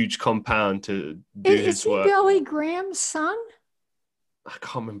huge compound to do his work. Is he Billy Graham's son? I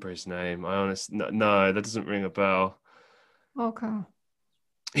can't remember his name. No, that doesn't ring a bell. Okay.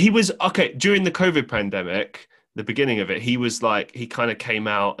 He was during the COVID pandemic, the beginning of it. He was like, he kind of came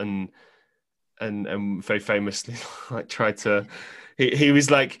out and very famously like tried to. He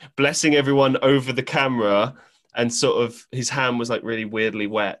was like blessing everyone over the camera, and sort of his hand was like really weirdly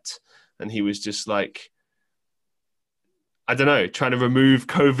wet, and he was just like, I don't know, trying to remove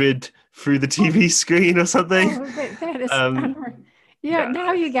COVID through the TV screen or something. That is Yeah, Yeah,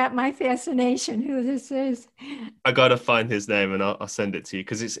 now you got my fascination who this is. I gotta find his name and I'll send it to you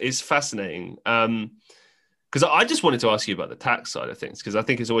because it's fascinating. Because I just wanted to ask you about the tax side of things because I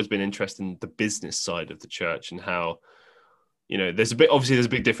think it's always been interesting the business side of the church and how there's a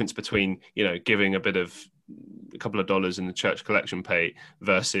big difference between giving a couple of dollars in the church collection plate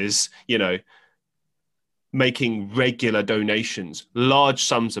versus making regular donations, large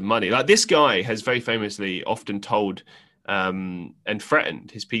sums of money. Like this guy has very famously often told and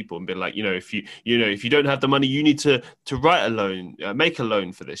threatened his people and been like, if you don't have the money, you need to write a loan, make a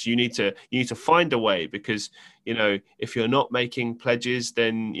loan for this. You need to find a way because if you're not making pledges,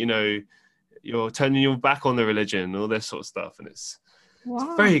 then you're turning your back on the religion and all this sort of stuff. And it's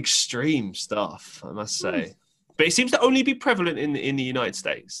very extreme stuff, I must say. But it seems to only be prevalent in the United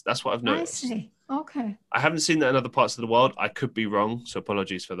States. That's what I've noticed. I see. Okay. I haven't seen that in other parts of the world. I could be wrong, so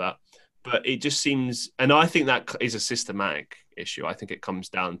apologies for that. But it just seems, and I think that is a systematic issue. I think it comes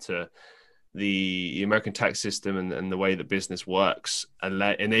down to the American tax system and the way that business works and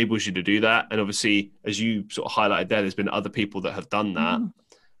enables you to do that. And obviously, as you sort of highlighted there's been other people that have done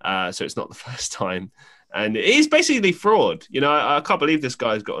that. So it's not the first time. And it is basically fraud. I can't believe this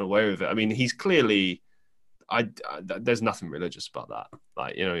guy's gotten away with it. I mean, he's clearly, there's nothing religious about that.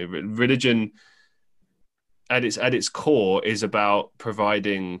 Like, religion at its core is about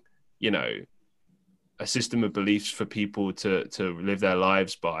providing, a system of beliefs for people to live their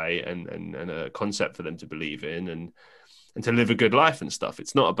lives by and a concept for them to believe in and to live a good life and stuff.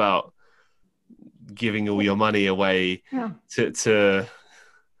 It's not about giving all your money away to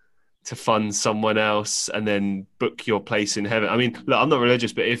fund someone else and then book your place in heaven. I mean, look, I'm not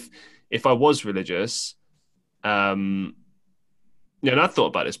religious, but if I was religious, and I've thought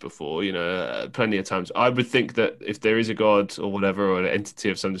about this before, plenty of times. I would think that if there is a God or whatever, or an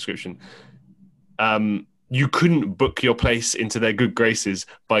entity of some description, you couldn't book your place into their good graces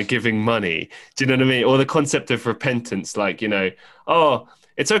by giving money. Do you know what I mean? Or the concept of repentance, like, oh,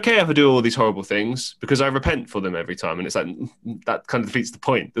 it's okay if I do all these horrible things because I repent for them every time. And it's like, that kind of defeats the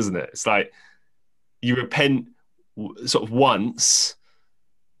point, doesn't it? It's like you repent sort of once,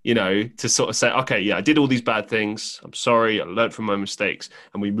 to sort of say, okay, yeah, I did all these bad things. I'm sorry. I learned from my mistakes.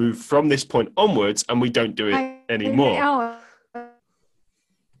 And we move from this point onwards and we don't do it anymore.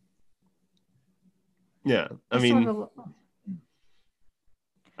 Yeah. I mean,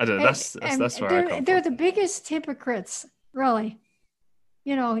 I don't know. That's where I come from. They're the biggest hypocrites, really.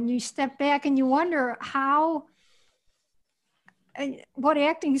 And you step back and you wonder what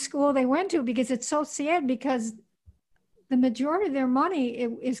acting school they went to, because it's so sad because the majority of their money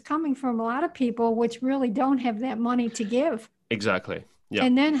is coming from a lot of people which really don't have that money to give. Exactly. Yeah.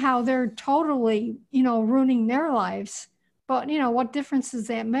 And then how they're totally, ruining their lives. But, what difference does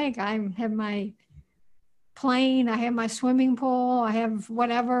that make? I have my plane, I have my swimming pool, I have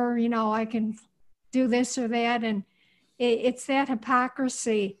whatever, I can do this or that. And it's that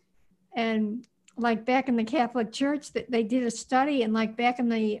hypocrisy. And like back in the Catholic Church, that they did a study, and like back in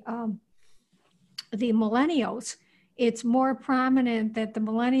the millennials, it's more prominent that the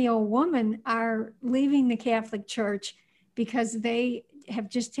millennial women are leaving the Catholic Church because they have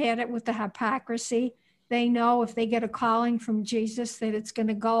just had it with the hypocrisy. They know if they get a calling from Jesus that it's going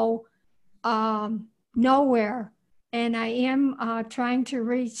to go nowhere. And I am trying to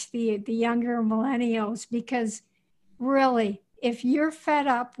reach the younger millennials, because really, if you're fed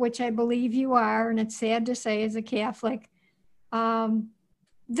up, which I believe you are, and it's sad to say as a Catholic,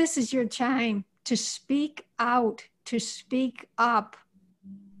 this is your time to speak out, to speak up,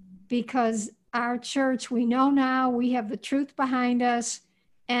 because our church, we know now, we have the truth behind us.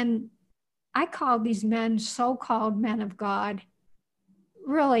 And I call these men so-called men of God.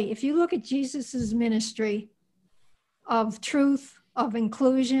 Really, if you look at Jesus's ministry of truth, of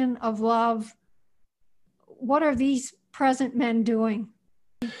inclusion, of love, what are these present men doing?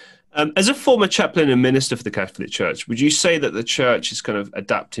 As a former chaplain and minister for the Catholic Church, would you say that the church is kind of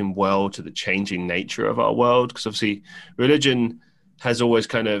adapting well to the changing nature of our world? Because obviously religion has always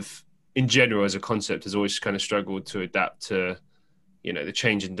kind of, in general as a concept, has always kind of struggled to adapt to, the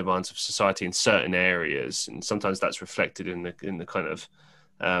changing demands of society in certain areas. And sometimes that's reflected in the kind of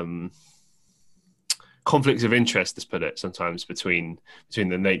conflicts of interest, let's put it, sometimes between the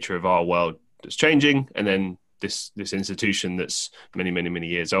nature of our world that's changing and then this institution that's many, many, many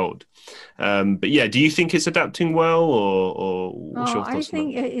years old. But yeah, do you think it's adapting well, or what's your thoughts on that? I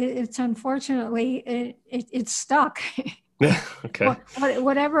think it's unfortunately it's stuck. Okay.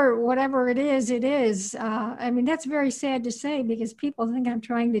 Whatever it is. I mean, that's very sad to say, because people think I'm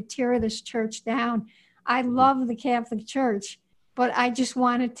trying to tear this church down. I love the Catholic Church, but I just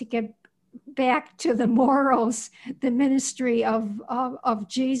want it to get back to the morals, the ministry of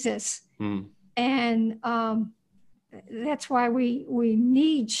Jesus. Mm. And that's why we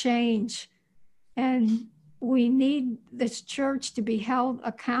need change. And we need this church to be held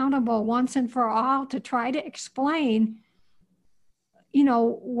accountable once and for all to try to explain,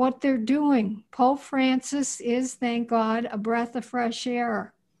 what they're doing. Pope Francis is, thank God, a breath of fresh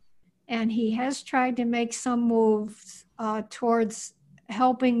air. And he has tried to make some moves towards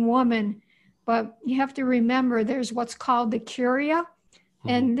helping women. But you have to remember there's what's called the Curia. Mm-hmm.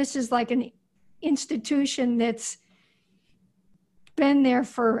 And this is like an institution that's been there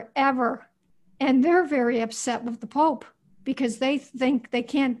forever. And they're very upset with the Pope because they think they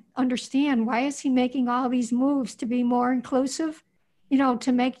can't understand, why is he making all these moves to be more inclusive,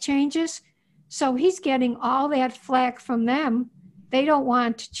 to make changes? So he's getting all that flack from them. They don't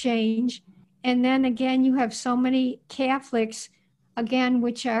want to change. And then again, you have so many Catholics, again,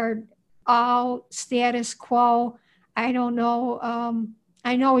 which are all status quo. I don't know.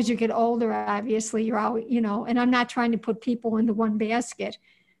 I know as you get older, obviously, you're all, and I'm not trying to put people into one basket,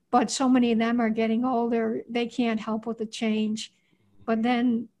 but so many of them are getting older, they can't help with the change. But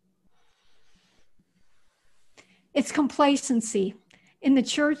then it's complacency. In the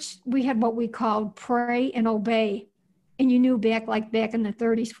church, we had what we called pray and obey. And you knew back in the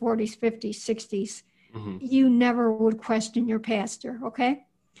 30s, 40s, 50s, 60s, mm-hmm. you never would question your pastor, okay?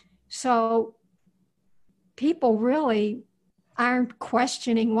 So people really aren't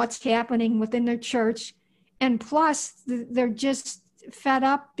questioning what's happening within their church. And plus, they're just fed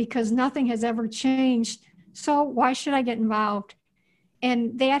up because nothing has ever changed. So why should I get involved?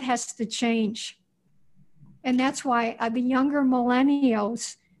 And that has to change. And that's why the younger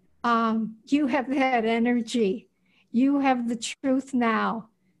millennials, you have that energy. You have the truth now.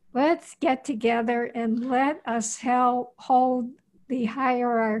 Let's get together and let us hold the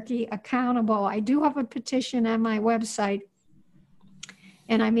hierarchy accountable. I do have a petition on my website,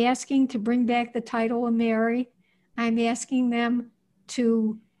 and I'm asking to bring back the title of Mary. I'm asking them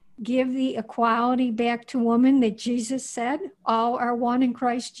to give the equality back to women that Jesus said, all are one in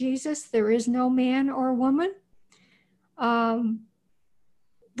Christ Jesus. There is no man or woman.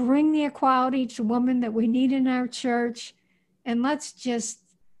 Bring the equality to women that we need in our church. And let's just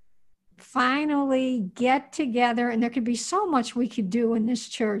finally get together. And there could be so much we could do in this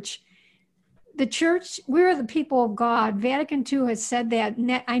church. The church, we're the people of God. Vatican II has said that.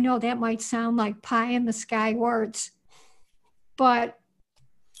 I know that might sound like pie in the sky words, but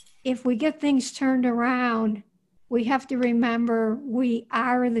if we get things turned around, we have to remember we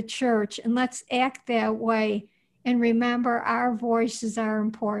are the church, and let's act that way and remember our voices are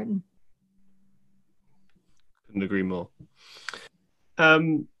important. Couldn't agree more.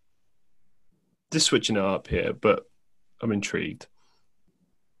 Just switching it up here, but I'm intrigued.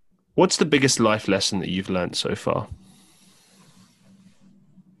 What's the biggest life lesson that you've learned so far?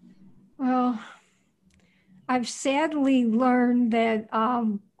 Well, I've sadly learned that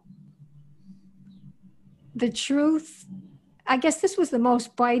the truth, I guess this was the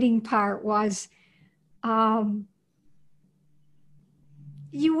most biting part, was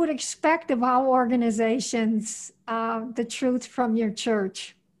you would expect of all organizations the truth from your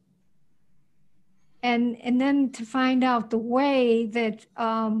church. And then to find out the way that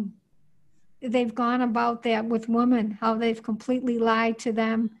they've gone about that with women, how they've completely lied to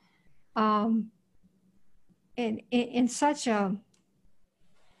them in such a,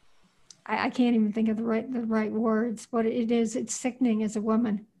 I can't even think of the right words, but it's sickening as a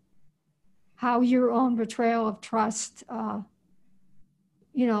woman. How your own betrayal of trust,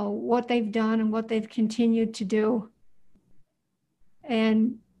 what they've done and what they've continued to do.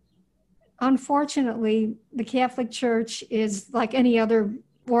 And unfortunately, the Catholic Church is like any other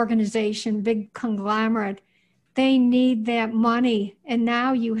organization, big conglomerate. They need that money. And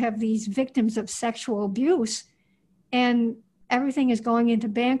now you have these victims of sexual abuse, and everything is going into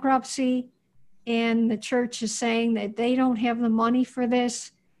bankruptcy. And the church is saying that they don't have the money for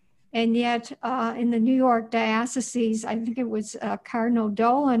this. And yet in the New York diocese, I think it was Cardinal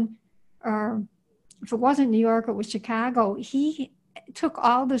Dolan, or if it wasn't New York, it was Chicago. He took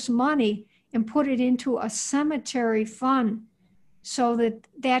all this money and put it into a cemetery fund so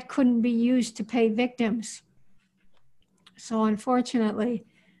that couldn't be used to pay victims. So unfortunately,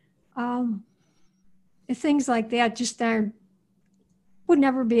 things like that just would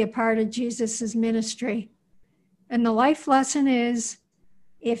never be a part of Jesus's ministry. And the life lesson is,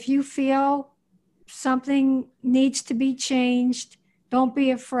 if you feel something needs to be changed, don't be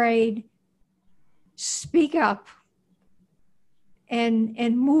afraid. Speak up.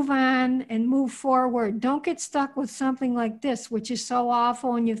 and move on and move forward. Don't get stuck with something like this, which is so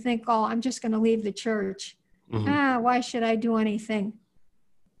awful, and you think, oh, I'm just going to leave the church. Why should I do anything?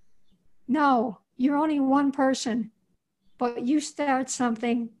 No, you're only one person, but you start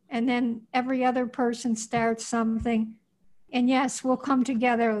something, and then every other person starts something. And yes, we'll come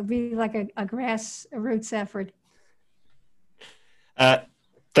together. It'll be like a grassroots effort.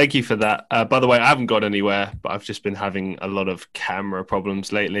 Thank you for that. By the way, I haven't got anywhere, but I've just been having a lot of camera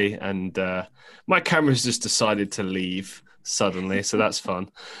problems lately, and my camera's just decided to leave suddenly, so that's fun.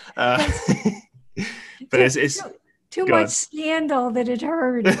 But it's too much scandal that it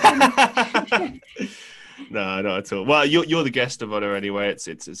heard. No, not at all. Well, you're the guest of honor anyway.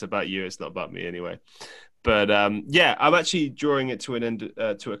 It's about you. It's not about me anyway. But yeah, I'm actually drawing it to an end,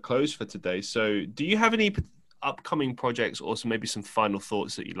 to a close for today. So, do you have any upcoming projects, or maybe some final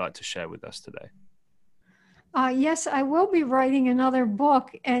thoughts that you'd like to share with us today? Yes, I will be writing another book,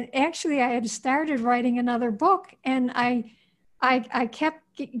 and actually, I had started writing another book, and I kept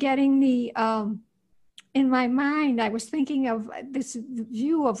getting the in my mind. I was thinking of this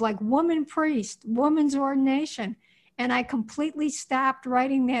view of like woman priest, woman's ordination, and I completely stopped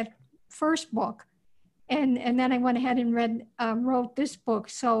writing that first book, and then I went ahead and wrote this book.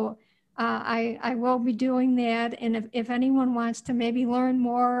 So. I will be doing that. And if anyone wants to maybe learn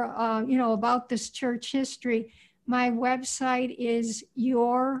more, about this church history, my website is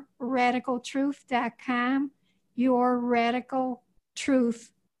yourradicaltruth.com,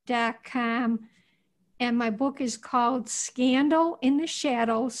 yourradicaltruth.com. And my book is called Scandal in the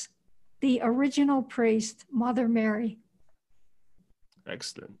Shadows, The Original Priest, Mother Mary.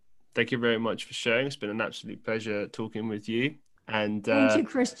 Excellent. Thank you very much for sharing. It's been an absolute pleasure talking with you. And thank you,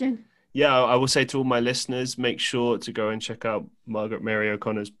 Christian. Yeah, I will say to all my listeners, make sure to go and check out Margaret Mary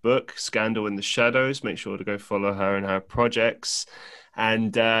O'Connor's book, Scandal in the Shadows. Make sure to go follow her and her projects.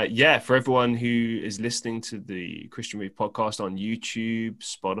 And yeah, for everyone who is listening to the Christian Reeve podcast on YouTube,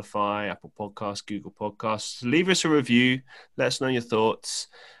 Spotify, Apple Podcasts, Google Podcasts, leave us a review. Let us know your thoughts.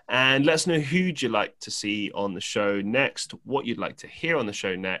 And let us know who you'd like to see on the show next, what you'd like to hear on the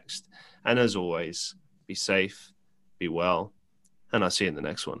show next. And as always, be safe, be well, and I'll see you in the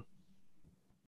next one.